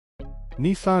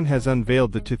Nissan has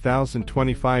unveiled the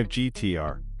 2025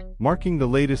 GT-R, marking the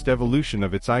latest evolution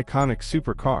of its iconic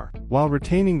supercar. While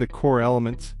retaining the core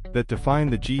elements that define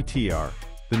the GT-R,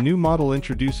 the new model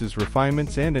introduces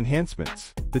refinements and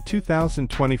enhancements. The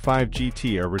 2025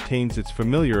 GT-R retains its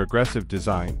familiar aggressive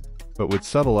design, but with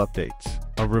subtle updates.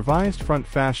 A revised front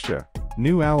fascia,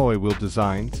 new alloy wheel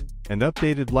designs, and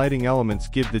updated lighting elements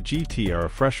give the GT-R a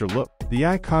fresher look. The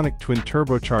iconic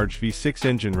twin-turbocharged V6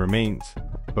 engine remains,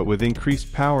 but with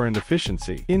increased power and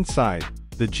efficiency. Inside,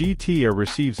 the GT-R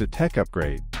receives a tech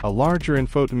upgrade. A larger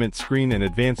infotainment screen and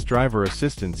advanced driver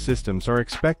assistance systems are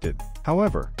expected.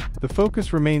 However, the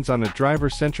focus remains on a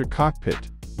driver-centric cockpit,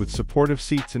 with supportive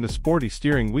seats and a sporty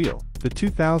steering wheel. The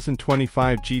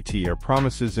 2025 GT-R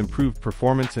promises improved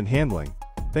performance and handling,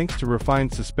 thanks to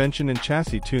refined suspension and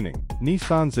chassis tuning.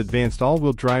 Nissan's advanced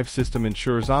all-wheel drive system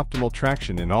ensures optimal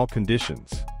traction in all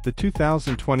conditions. The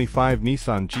 2025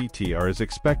 Nissan GT-R is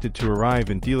expected to arrive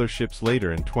in dealerships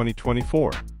later in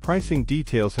 2024. Pricing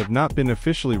details have not been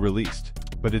officially released,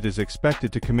 but it is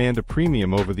expected to command a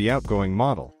premium over the outgoing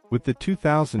model. With the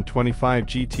 2025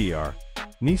 GT-R,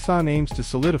 Nissan aims to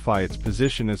solidify its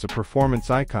position as a performance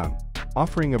icon,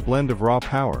 offering a blend of raw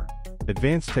power,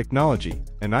 advanced technology,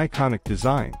 and iconic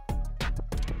design.